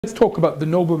Let's talk about the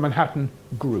Noble Manhattan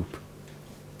Group.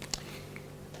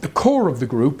 The core of the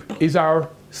group is our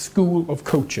School of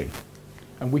Coaching,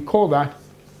 and we call that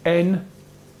NMC,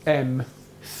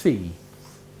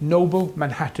 Noble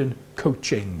Manhattan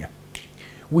Coaching.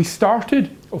 We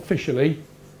started officially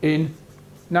in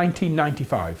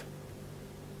 1995.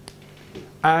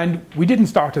 And we didn't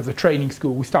start as a training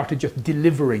school, we started just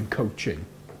delivering coaching.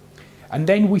 And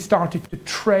then we started to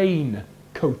train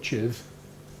coaches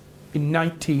in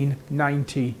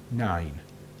 1999.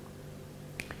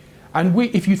 And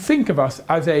if you think of us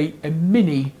as a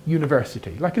mini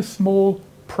university, like a small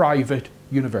private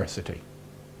university,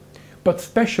 but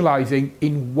specializing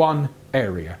in one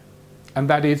area, and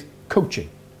that is coaching.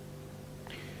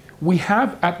 We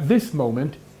have at this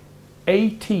moment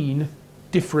 18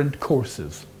 different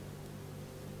courses.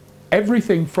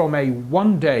 Everything from a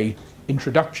one-day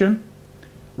introduction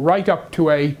right up to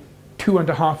a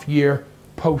 2.5-year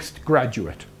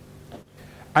postgraduate.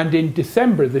 And in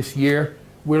December this year,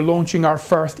 we're launching our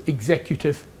first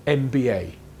executive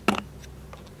MBA.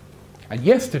 And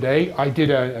yesterday, I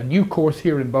did a new course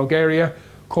here in Bulgaria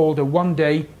called a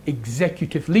one-day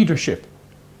executive leadership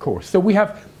course. So we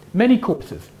have many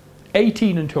courses,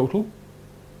 18 in total,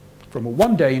 from a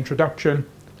one-day introduction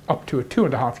up to a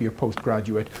 2.5-year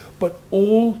postgraduate, but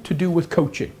all to do with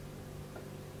coaching.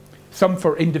 Some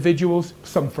for individuals,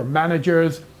 some for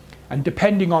managers, and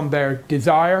depending on their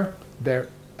desire, their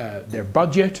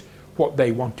budget, what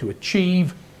they want to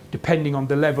achieve, depending on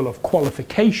the level of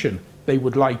qualification they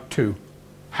would like to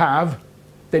have,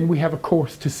 then we have a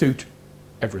course to suit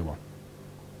everyone.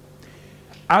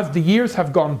 As the years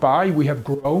have gone by, we have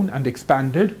grown and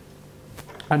expanded,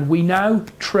 and we now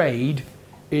trade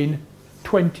in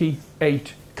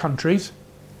 28 countries.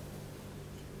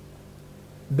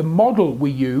 The model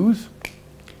we use,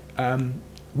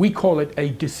 we call it a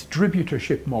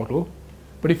distributorship model,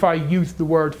 but if I use the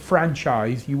word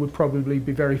franchise, you would probably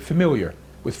be very familiar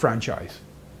with franchise.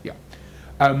 Yeah.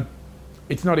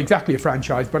 It's not exactly a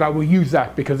franchise, but I will use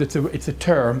that because it's a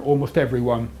term almost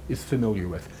everyone is familiar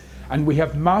with. And we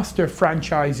have master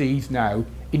franchisees now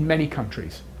in many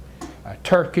countries.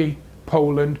 Turkey,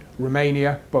 Poland,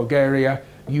 Romania, Bulgaria,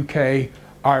 UK,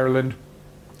 Ireland,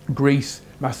 Greece,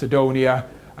 Macedonia,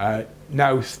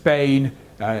 now Spain,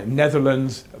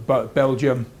 Netherlands,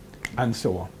 Belgium, and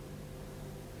so on.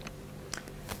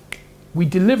 We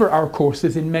deliver our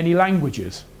courses in many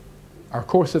languages. Our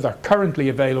courses are currently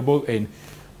available in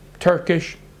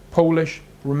Turkish, Polish,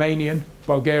 Romanian,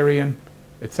 Bulgarian,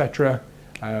 etc.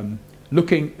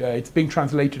 It's being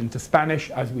translated into Spanish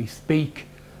as we speak,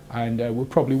 and we'll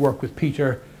probably work with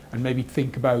Peter and maybe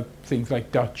think about things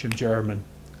like Dutch and German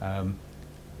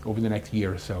over the next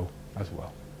year or so as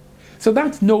well. So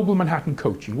that's Noble Manhattan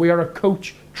Coaching. We are a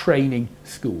coach training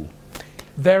school.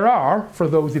 There are, for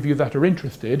those of you that are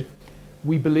interested,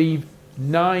 we believe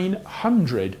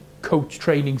 900 coach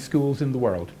training schools in the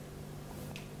world.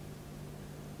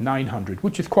 900,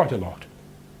 which is quite a lot.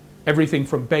 Everything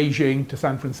from Beijing to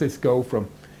San Francisco, from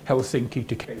Helsinki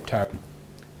to Cape Town.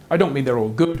 I don't mean they're all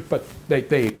good, but they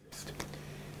exist.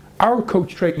 Our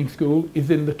coach training school is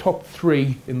in the top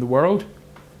 3 in the world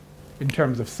in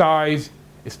terms of size,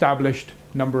 established,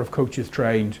 number of coaches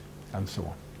trained, and so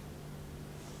on.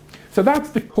 So that's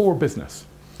the core business.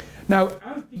 Now,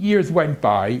 as the years went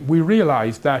by, we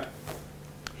realized that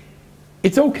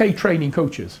it's okay training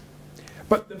coaches,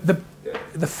 but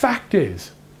the fact is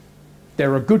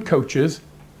there are good coaches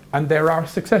and there are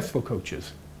successful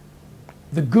coaches.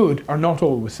 The good are not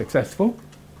always successful,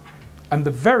 and the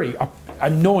very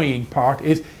annoying part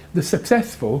is the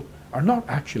successful are not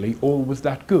actually always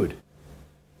that good.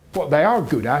 What they are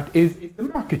good at is the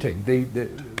marketing, the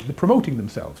promoting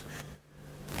themselves.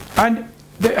 And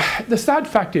the sad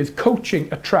fact is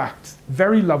coaching attracts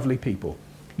very lovely people,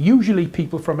 usually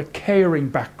people from a caring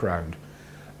background.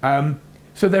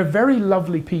 So they're very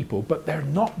lovely people, but they're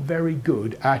not very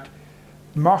good at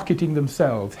marketing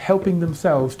themselves, helping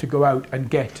themselves to go out and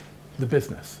get the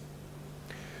business.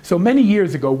 So many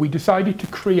years ago, we decided to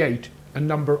create a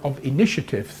number of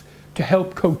initiatives to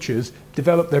help coaches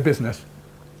develop their business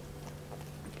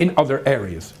in other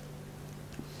areas.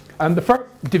 And the first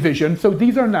division, so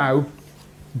these are now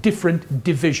different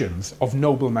divisions of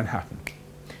Noble Manhattan.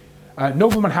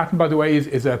 Noble Manhattan, by the way,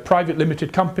 is a private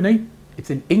limited company. It's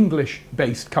an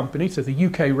English-based company, so it's a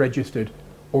UK-registered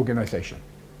organisation.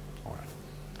 All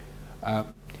right.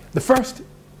 The first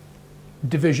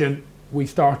division we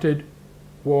started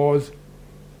was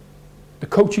the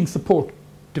coaching support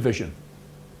division.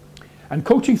 And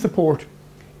coaching support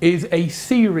is a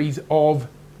series of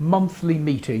monthly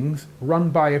meetings run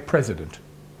by a president.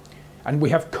 And we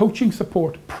have coaching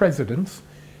support presidents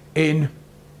in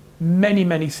many,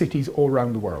 many cities all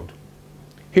around the world.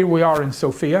 Here we are in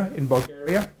Sofia in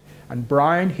Bulgaria, and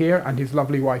Brian here and his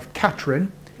lovely wife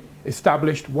Catherine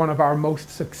established one of our most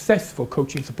successful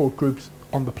coaching support groups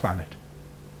on the planet.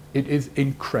 It is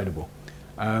incredible.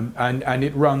 And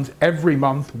it runs every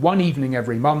month, one evening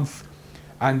every month,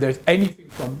 and there's anything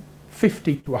from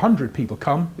 50 to 100 people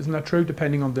come, isn't that true,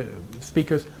 depending on the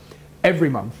speakers, every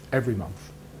month.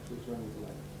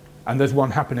 And there's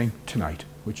one happening tonight,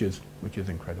 which is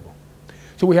incredible.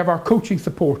 So we have our coaching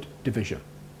support division,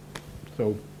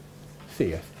 so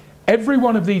CS. Every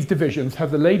one of these divisions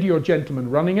has a lady or gentleman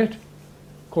running it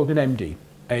called an MD,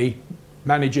 a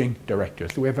managing director.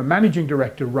 So we have a managing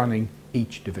director running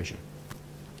each division.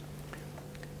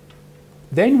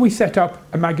 Then we set up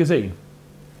a magazine,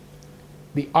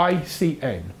 the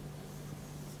ICN,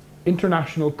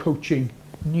 International Coaching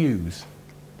News.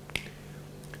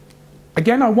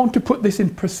 Again, I want to put this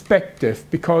in perspective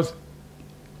because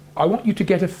I want you to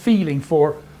get a feeling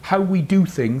for how we do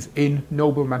things in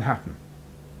Noble Manhattan.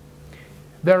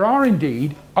 There are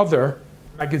indeed other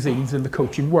magazines in the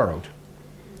coaching world.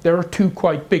 There are two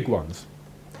quite big ones.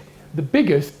 The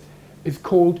biggest is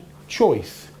called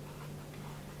Choice.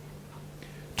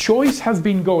 Choice has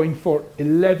been going for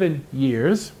 11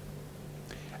 years,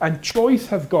 and Choice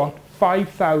has got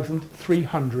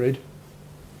 5,300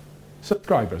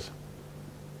 subscribers.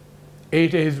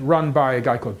 It is run by a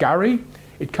guy called Gary.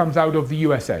 It comes out of the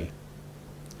USA.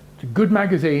 It's a good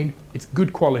magazine, it's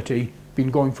good quality, been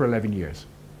going for 11 years.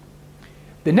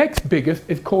 The next biggest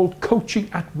is called Coaching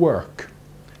at Work,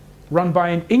 run by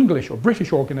an English or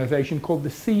British organisation called the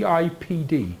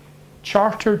CIPD,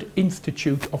 Chartered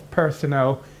Institute of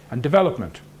Personnel and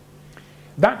Development.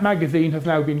 That magazine has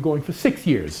now been going for 6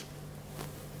 years,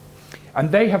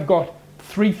 and they have got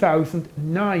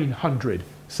 3,900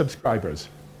 subscribers.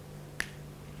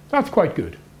 That's quite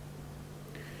good.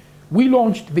 We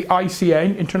launched the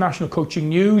ICN, International Coaching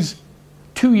News,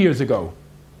 2 years ago.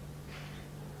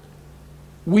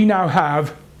 We now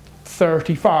have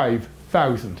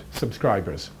 35,000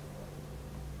 subscribers.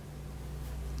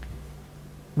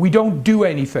 We don't do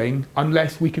anything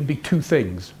unless we can be two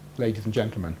things, ladies and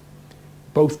gentlemen,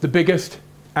 both the biggest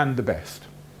and the best.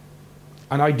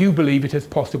 And I do believe it is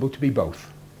possible to be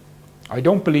both. I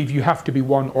don't believe you have to be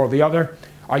one or the other.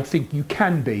 I think you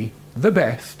can be the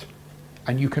best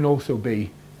and you can also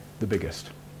be the biggest.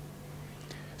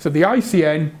 So the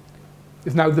ICN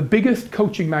is now the biggest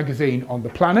coaching magazine on the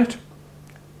planet.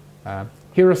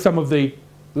 Here are some of the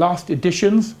last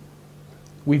editions.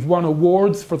 We've won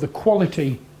awards for the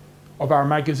quality of our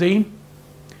magazine.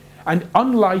 And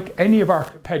unlike any of our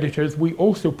competitors, we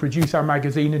also produce our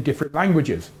magazine in different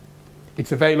languages.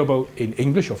 It's available in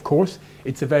English, of course.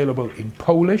 It's available in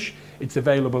Polish. It's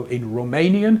available in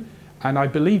Romanian. And I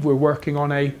believe we're working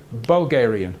on a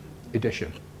Bulgarian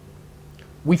edition.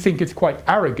 We think it's quite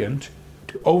arrogant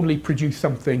to only produce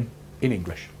something in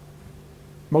English.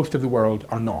 Most of the world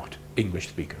are not English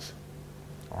speakers.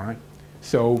 All right?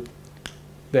 So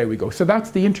there we go. So that's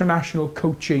the International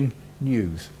Coaching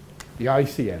News, the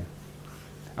ICN.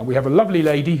 And we have a lovely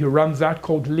lady who runs that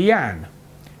called Leanne.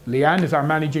 Leanne is our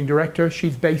managing director.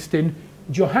 She's based in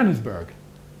Johannesburg.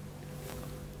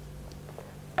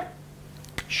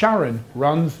 Sharon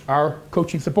runs our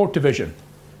coaching support division.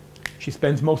 She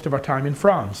spends most of our time in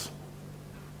France.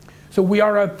 So we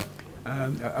are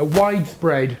a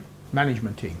widespread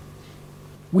management team.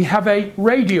 We have a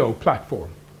radio platform,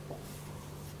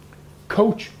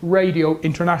 Coach Radio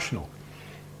International.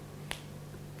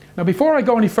 Now before I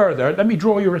go any further, let me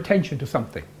draw your attention to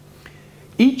something.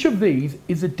 Each of these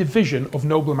is a division of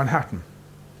Noble Manhattan,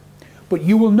 but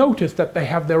you will notice that they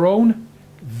have their own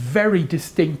very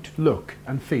distinct look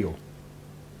and feel.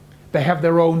 They have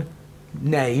their own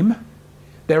name,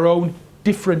 their own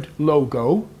different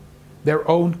logo, their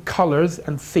own colours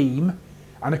and theme,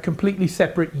 and a completely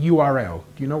separate URL.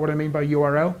 Do you know what I mean by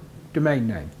URL? Domain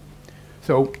name.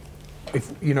 So,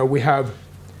 if you know, we have,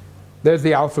 there's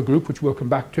the Alpha Group, which we'll come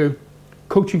back to,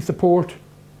 Coaching Support,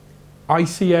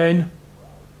 ICN,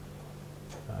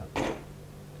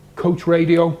 Coach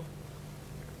Radio.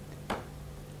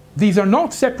 These are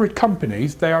not separate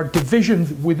companies, they are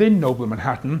divisions within Noble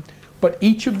Manhattan, but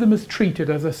each of them is treated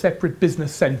as a separate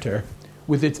business centre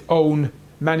with its own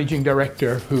managing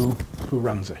director who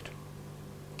runs it.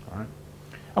 All right.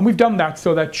 And we've done that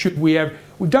so that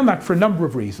we've done that for a number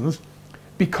of reasons,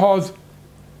 because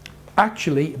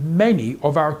actually many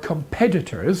of our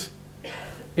competitors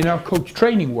in our coach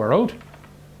training world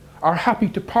are happy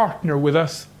to partner with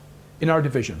us in our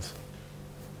divisions.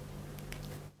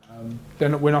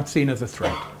 We're not seen as a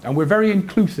threat. And we're very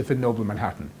inclusive in Noble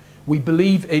Manhattan. We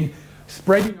believe in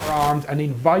spreading our arms and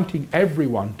inviting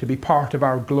everyone to be part of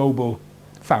our global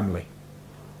family.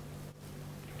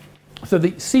 So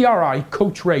the CRI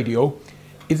Coach Radio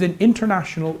is an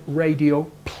international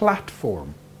radio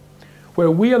platform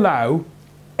where we allow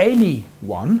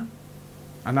anyone,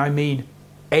 and I mean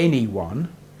anyone,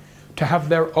 to have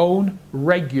their own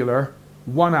regular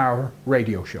 1-hour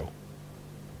radio show.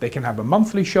 They can have a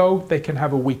monthly show, they can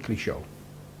have a weekly show.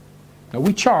 Now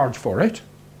we charge for it,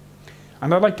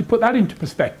 and I'd like to put that into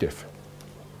perspective.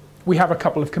 We have a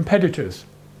couple of competitors.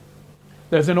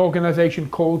 There's an organization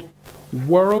called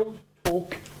World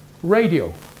Talk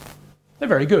Radio. They're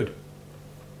very good.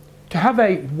 To have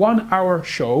a 1-hour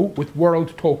show with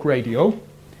World Talk Radio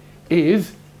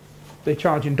is, they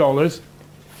charge in dollars,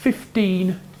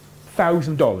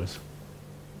 $15,000.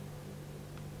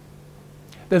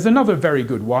 There's another very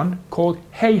good one called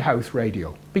Hay House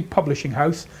Radio, big publishing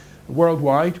house,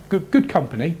 worldwide, good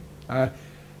company. To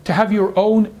have your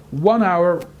own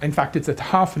 1-hour, in fact it's a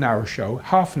half an hour show,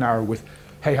 half an hour with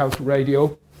Hay House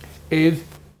Radio is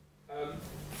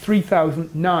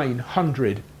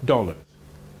 $3,900.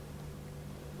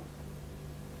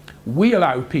 We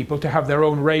allow people to have their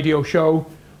own radio show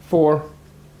for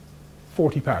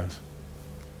 £40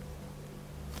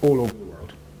 all over the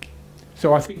world.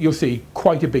 So I think you'll see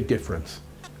quite a big difference.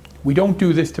 We don't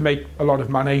do this to make a lot of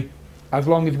money, as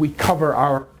long as we cover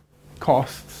our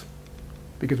costs,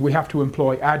 because we have to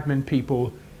employ admin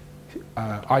people,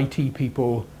 IT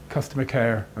people, customer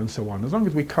care, and so on. As long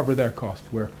as we cover their costs,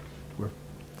 we're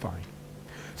fine.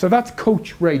 So that's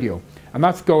Coach Radio, and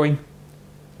that's going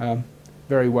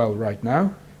very well right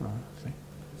now.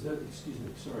 Is that, excuse me,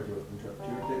 sorry to interrupt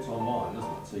you, that's online,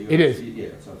 isn't it? So it is. Yeah,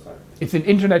 so I'm sorry. It's an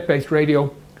internet-based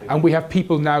radio, and we have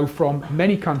people now from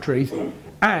many countries,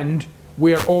 and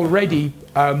we're already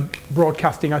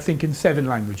broadcasting, I think, in 7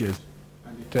 languages.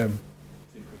 And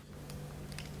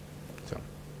so.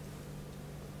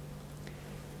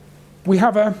 We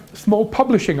have a small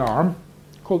publishing arm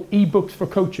called eBooks for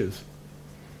Coaches.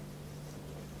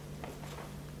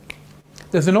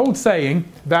 There's an old saying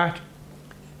that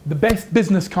the best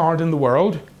business card in the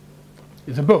world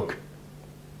is a book.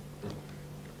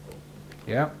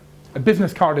 Yeah, a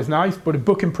business card is nice, but a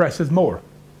book impresses more.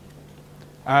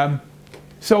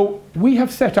 So we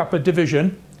have set up a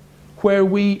division where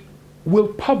we will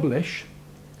publish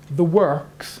the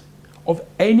works of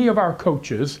any of our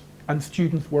coaches and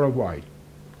students worldwide,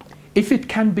 if it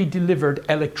can be delivered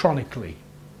electronically.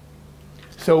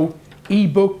 So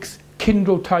e-books,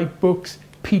 Kindle type books,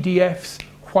 PDFs,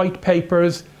 white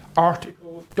papers,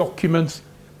 articles, documents.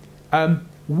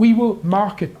 We will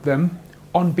market them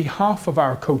on behalf of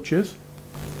our coaches.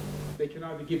 They can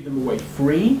either give them away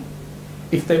free.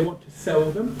 If they want to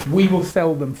sell them, we will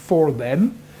sell them for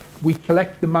them. We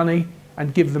collect the money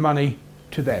and give the money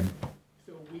to them.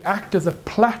 So we act as a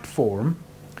platform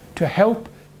to help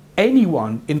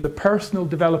anyone in the personal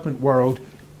development world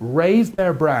raise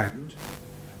their brand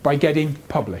by getting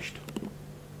published.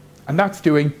 And that's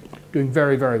doing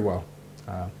very, very well.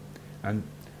 And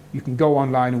you can go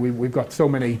online, and we've got so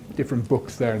many different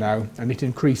books there now, and it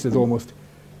increases almost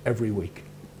every week.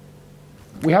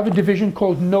 We have a division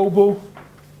called Noble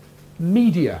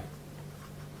Media.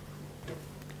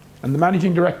 And the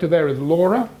managing director there is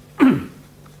Laura. And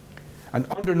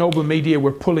under Noble Media,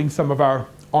 we're pulling some of our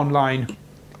online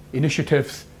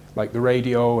initiatives, like the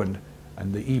radio and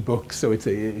the e-books, so it's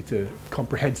a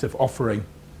comprehensive offering.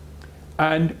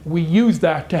 And we use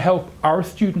that to help our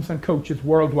students and coaches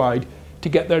worldwide to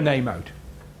get their name out.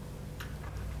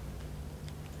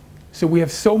 So we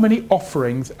have so many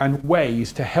offerings and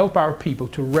ways to help our people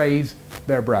to raise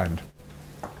their brand.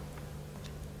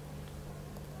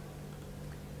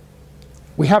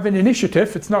 We have an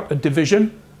initiative, it's not a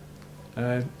division.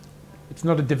 It's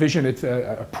not a division, it's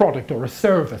a product or a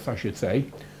service, I should say,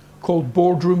 called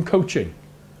Boardroom Coaching.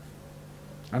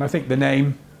 And I think the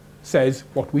name says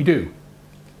what we do.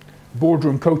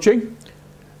 Boardroom Coaching,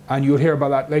 and you'll hear about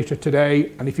that later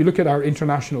today. And if you look at our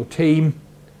international team,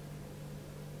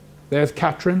 there's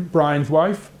Catherine, Brian's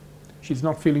wife. She's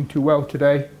not feeling too well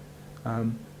today.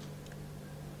 And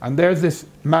there's this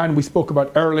man we spoke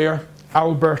about earlier,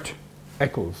 Albert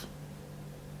Eccles.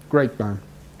 Great man.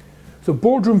 So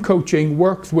Boardroom Coaching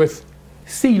works with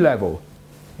C-level,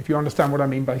 if you understand what I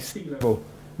mean by C-level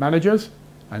managers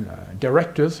and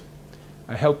directors,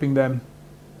 helping them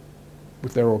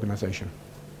with their organization.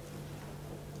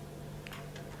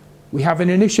 We have an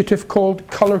initiative called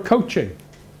Color Coaching.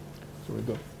 So we've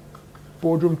got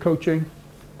Boardroom Coaching,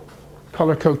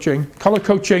 Color Coaching. Color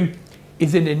Coaching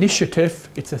is an initiative,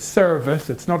 it's a service,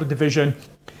 it's not a division,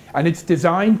 and it's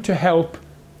designed to help,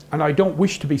 and I don't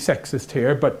wish to be sexist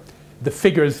here, but the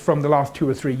figures from the last 2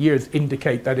 or 3 years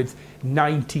indicate that it's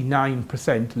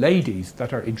 99% ladies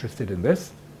that are interested in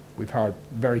this. We've had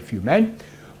very few men,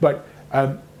 but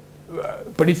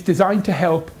it's designed to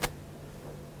help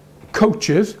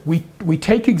coaches. We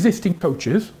take existing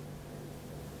coaches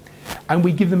and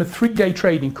we give them a 3-day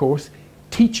training course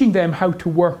teaching them how to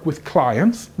work with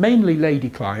clients, mainly lady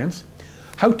clients,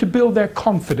 how to build their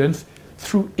confidence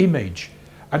through image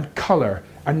and colour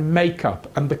and makeup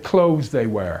and the clothes they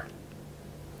wear.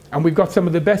 And we've got some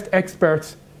of the best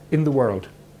experts in the world.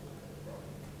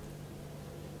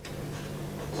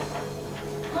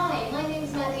 Hi, my name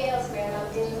is Mandy Ellsbury and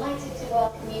I'm delighted to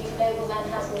welcome you to Nobleman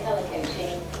House and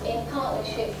Telecoaching in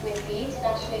partnership with the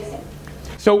internationally.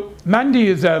 So Mandy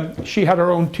is, she had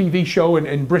her own TV show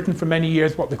in Britain for many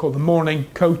years, what they call the Morning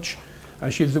Coach.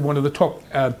 She's one of the top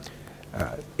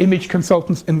image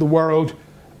consultants in the world,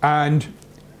 and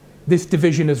this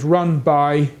division is run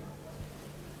by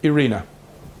Irina.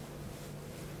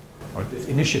 Or this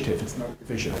initiative, it's not a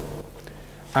division.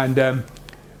 And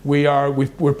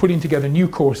we're putting together new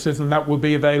courses, and that will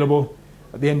be available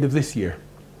at the end of this year.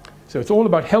 So it's all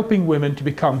about helping women to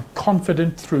become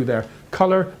confident through their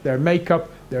colour, their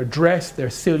makeup, their dress, their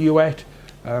silhouette,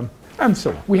 and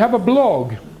so on. We have a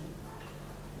blog.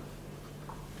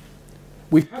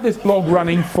 We've had this blog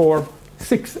running for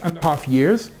 6.5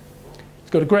 years. It's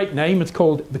got a great name. It's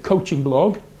called The Coaching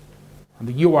Blog. And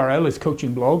the URL is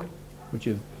Coaching Blog, which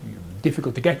is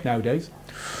difficult to get nowadays.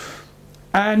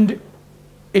 And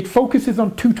it focuses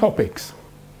on 2 topics.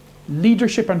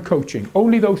 Leadership and coaching.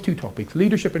 Only those 2 topics,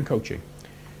 leadership and coaching.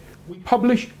 We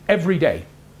publish every day.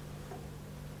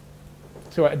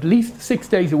 So at least 6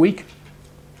 days a week,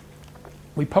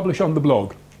 we publish on the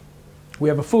blog. We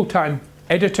have a full-time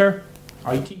editor,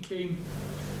 IT team,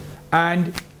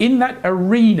 and in that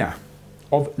arena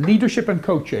of leadership and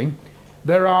coaching,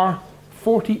 there are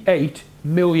 48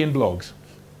 million blogs.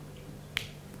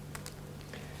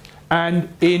 And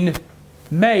in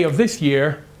May of this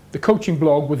year, the coaching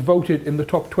blog was voted in the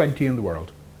top 20 in the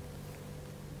world.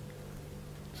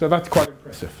 So that's quite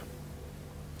impressive.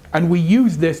 And we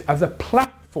use this as a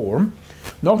platform,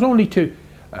 not only to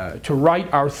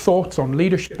write our thoughts on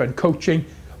leadership and coaching,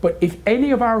 but if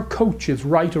any of our coaches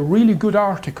write a really good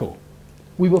article,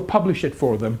 we will publish it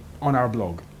for them on our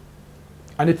blog.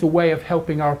 And it's a way of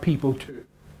helping our people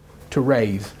to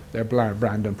raise their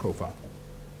brand and profile.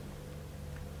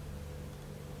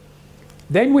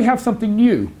 Then we have something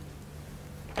new.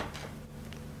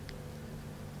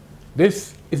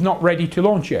 This is not ready to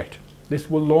launch yet. This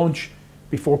will launch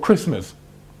before Christmas,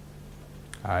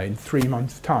 in 3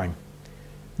 months' time.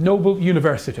 Noble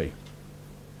University.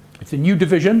 It's a new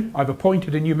division. I've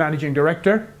appointed a new managing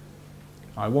director.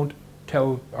 I won't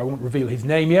reveal his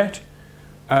name yet.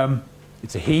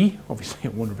 It's a he, obviously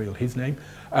I won't reveal his name.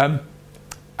 But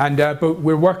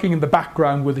we're working in the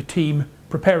background with a team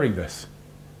preparing this.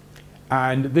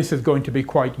 And this is going to be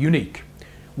quite unique.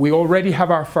 We already have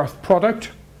our first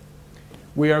product.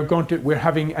 We're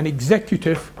having an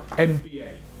executive MBA.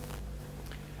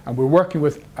 And we're working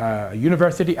with a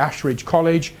university, Ashridge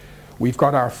College. We've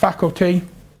got our faculty.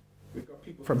 We've got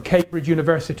people from Cambridge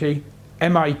University,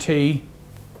 MIT,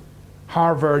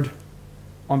 Harvard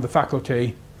on the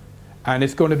faculty. And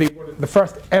it's going to be the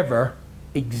first ever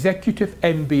executive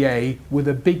MBA with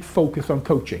a big focus on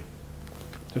coaching.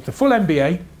 So it's a full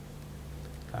MBA.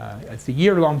 It's a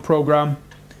year-long program.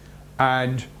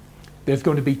 And there's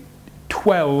going to be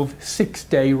 12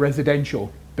 6-day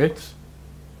residential bits.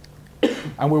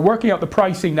 And we're working out the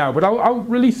pricing now, but I'll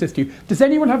release this to you. Does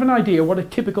anyone have an idea what a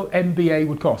typical MBA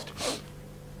would cost?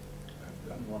 I've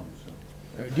done one,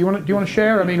 so. Do you want to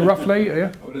share? I mean, roughly,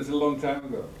 yeah. Oh, that's a long time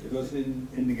ago. It was in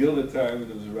the Gilded time.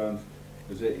 It was around.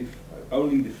 If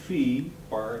only the fee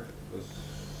part was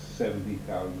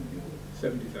 70,000 euros.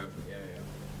 70,000. Yeah.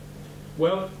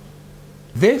 Well,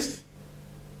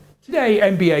 today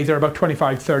MBAs are about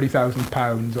 25,000, 30,000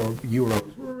 pounds or euros,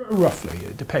 roughly.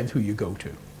 It depends who you go to.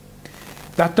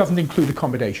 That doesn't include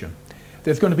accommodation.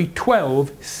 There's going to be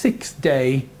 12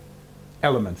 6-day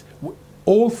elements.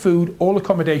 All food, all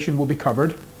accommodation will be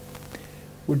covered.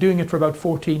 We're doing it for about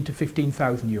 14,000 to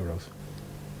 15,000 euros.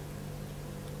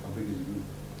 How big is the group?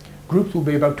 Groups will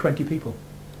be about 20 people.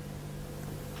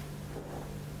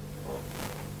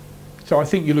 So I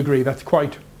think you'll agree that's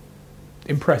quite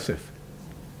impressive.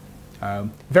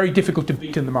 Very difficult to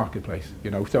beat in the marketplace,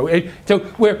 you know. So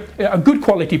we're a good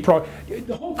quality product.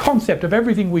 The whole concept of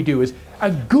everything we do is a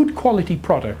good quality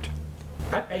product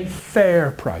at a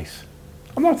fair price.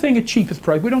 I'm not saying a cheapest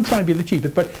price. We don't try and be the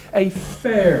cheapest, but a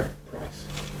fair price.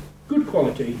 Good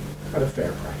quality at a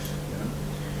fair price. You know?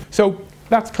 So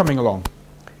that's coming along.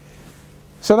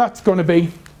 So that's going to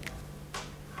be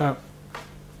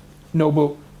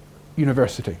Noble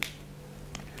University.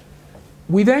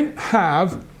 We then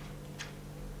have,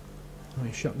 let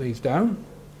me shut these down.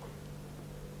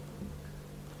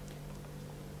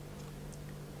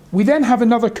 We then have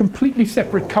another completely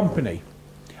separate company.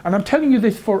 And I'm telling you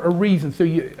this for a reason, so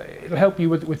it'll help you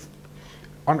with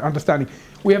understanding.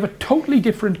 We have a totally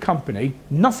different company,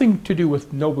 nothing to do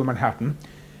with Noble Manhattan,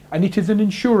 and it is an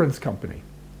insurance company.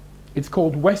 It's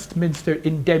called Westminster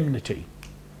Indemnity.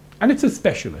 And it's a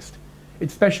specialist.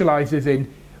 It specializes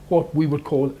in what we would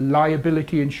call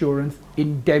liability insurance,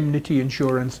 indemnity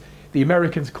insurance. The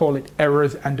Americans call it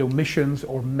errors and omissions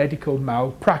or medical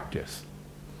malpractice.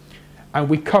 And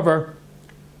we cover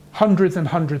hundreds and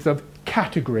hundreds of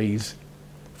categories,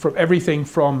 from everything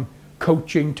from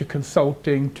coaching to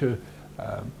consulting to,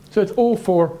 so it's all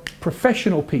for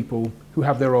professional people who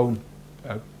have their own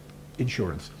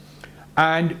insurance.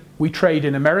 And we trade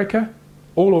in America,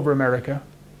 all over America,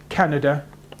 Canada,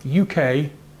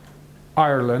 UK,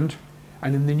 Ireland,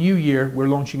 and in the new year we're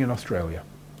launching in Australia.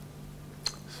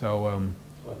 So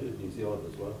I think New Zealand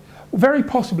as well. very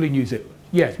possibly New Zealand.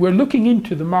 Yes, we're looking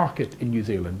into the market in New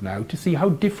Zealand now to see how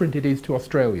different it is to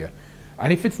Australia.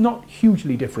 And if it's not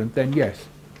hugely different, then yes.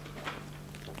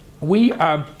 We,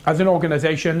 as an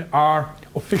organisation, are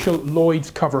official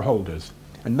Lloyd's cover holders.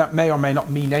 And that may or may not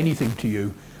mean anything to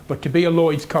you, but to be a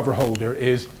Lloyd's cover holder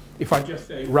is, if I just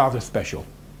say, rather special.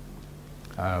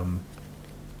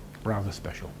 Rather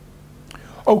special.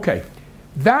 Okay,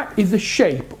 that is the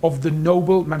shape of the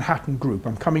Noble Manhattan Group.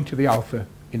 I'm coming to the alpha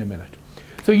in a minute.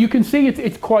 So you can see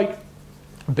it's quite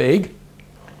big.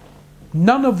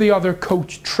 None of the other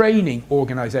coach training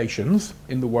organizations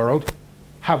in the world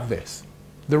have this.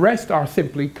 The rest are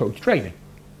simply coach training.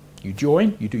 You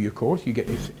join, you do your course, you get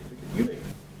your certificate, you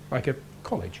leave, like a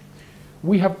college.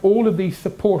 We have all of these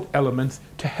support elements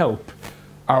to help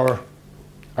our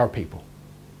people.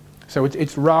 So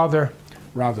it's rather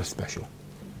special.